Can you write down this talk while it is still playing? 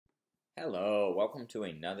Hello, welcome to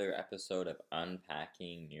another episode of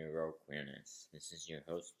Unpacking Neuroqueerness. This is your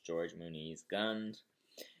host, George Muniz Gund.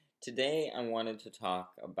 Today, I wanted to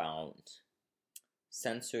talk about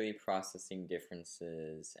sensory processing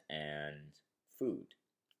differences and food,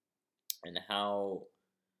 and how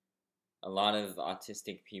a lot of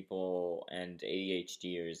autistic people and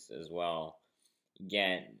ADHDers as well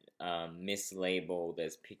get mislabeled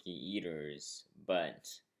as picky eaters, but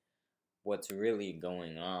what's really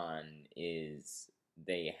going on is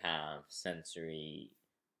they have sensory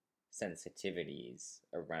sensitivities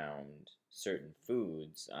around certain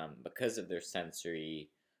foods because of their sensory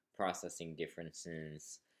processing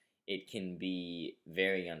differences. It can be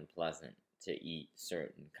very unpleasant to eat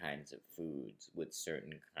certain kinds of foods with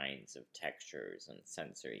certain kinds of textures and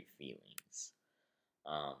sensory feelings.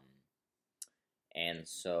 Um, and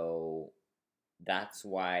so that's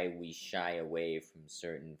why we shy away from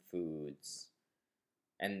certain foods.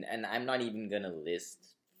 And I'm not even gonna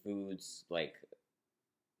list foods like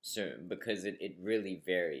certain, because it really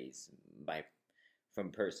varies by from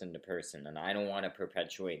person to person, and I don't want to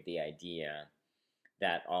perpetuate the idea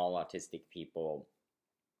that all autistic people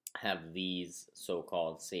have these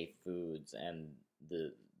so-called safe foods and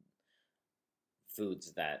the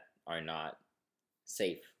foods that are not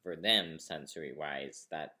safe for them sensory wise.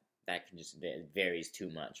 That can just, it varies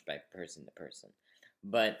too much by person to person.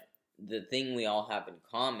 But the thing we all have in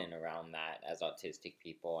common around that as autistic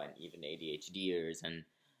people and even ADHDers and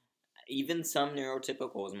even some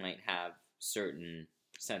neurotypicals might have certain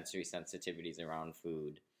sensory sensitivities around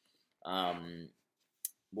food.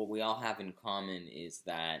 What we all have in common is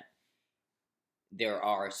that there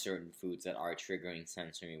are certain foods that are triggering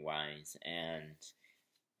sensory wise, and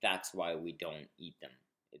that's why we don't eat them.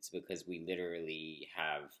 It's because we literally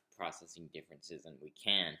have processing differences and we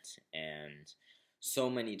can't. And so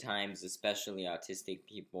many times, especially autistic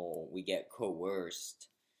people, we get coerced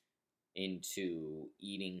into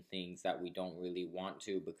eating things that we don't really want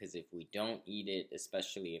to, because if we don't eat it,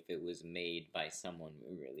 especially if it was made by someone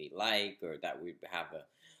we really like or that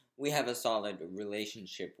we have a solid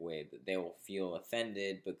relationship with, they will feel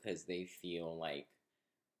offended because they feel like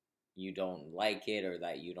you don't like it or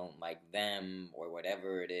that you don't like them or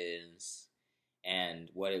whatever it is. And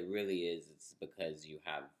what it really is, it's because you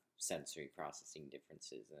have sensory processing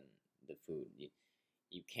differences in the food.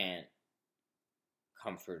 You can't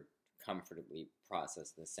comfortably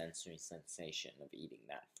process the sensory sensation of eating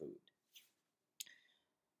that food.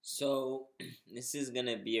 So this is going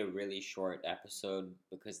to be a really short episode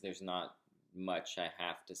because there's not much I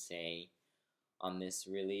have to say on this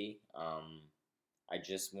really. I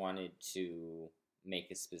just wanted to make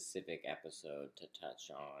a specific episode to touch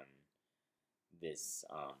on this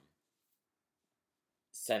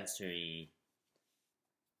sensory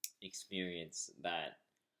experience that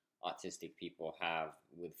autistic people have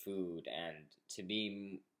with food, and to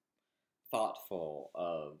be thoughtful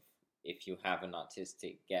of, if you have an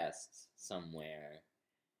autistic guest somewhere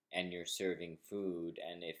and you're serving food,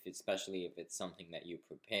 and if especially if it's something that you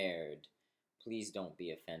prepared, please don't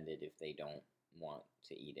be offended if they don't want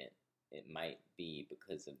to eat it. It might be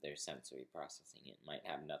because of their sensory processing. It might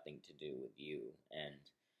have nothing to do with you, and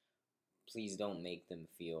please don't make them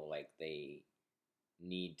feel like they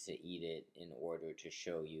need to eat it in order to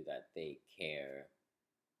show you that they care.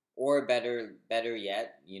 Or better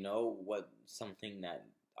yet, what something that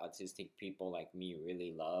autistic people like me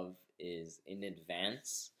really love is, in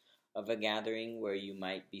advance of a gathering where you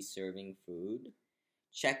might be serving food,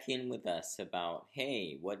 check in with us about,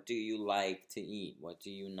 hey, what do you like to eat? What do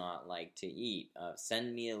you not like to eat?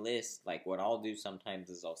 Send me a list. Like, what I'll do sometimes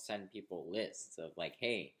is I'll send people lists of like,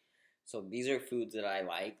 hey, so these are foods that I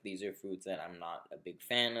like. These are foods that I'm not a big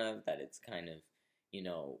fan of, that it's kind of,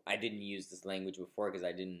 I didn't use this language before because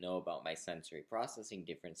I didn't know about my sensory processing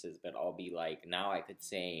differences, but I'll be like, now I could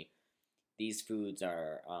say these foods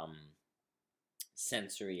are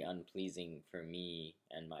sensory unpleasing for me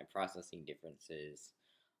and my processing differences.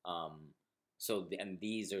 And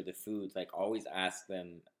these are the foods, like, always ask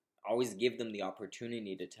them, always give them the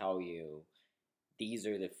opportunity to tell you, these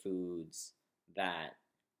are the foods that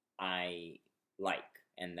I like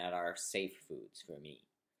and that are safe foods for me.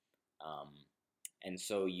 And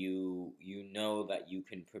so you know that you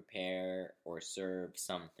can prepare or serve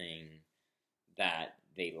something that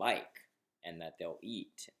they like and that they'll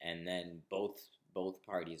eat, and then both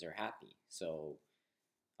parties are happy. So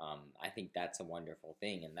I think that's a wonderful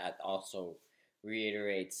thing, and that also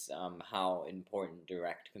reiterates how important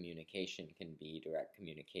direct communication can be. Direct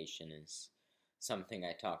communication is something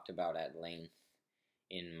I talked about at length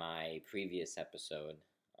in my previous episode.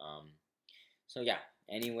 So yeah,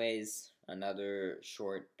 anyways, another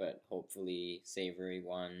short but hopefully savory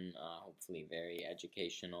one, hopefully very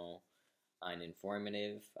educational and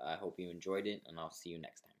informative. I hope you enjoyed it, and I'll see you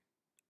next time.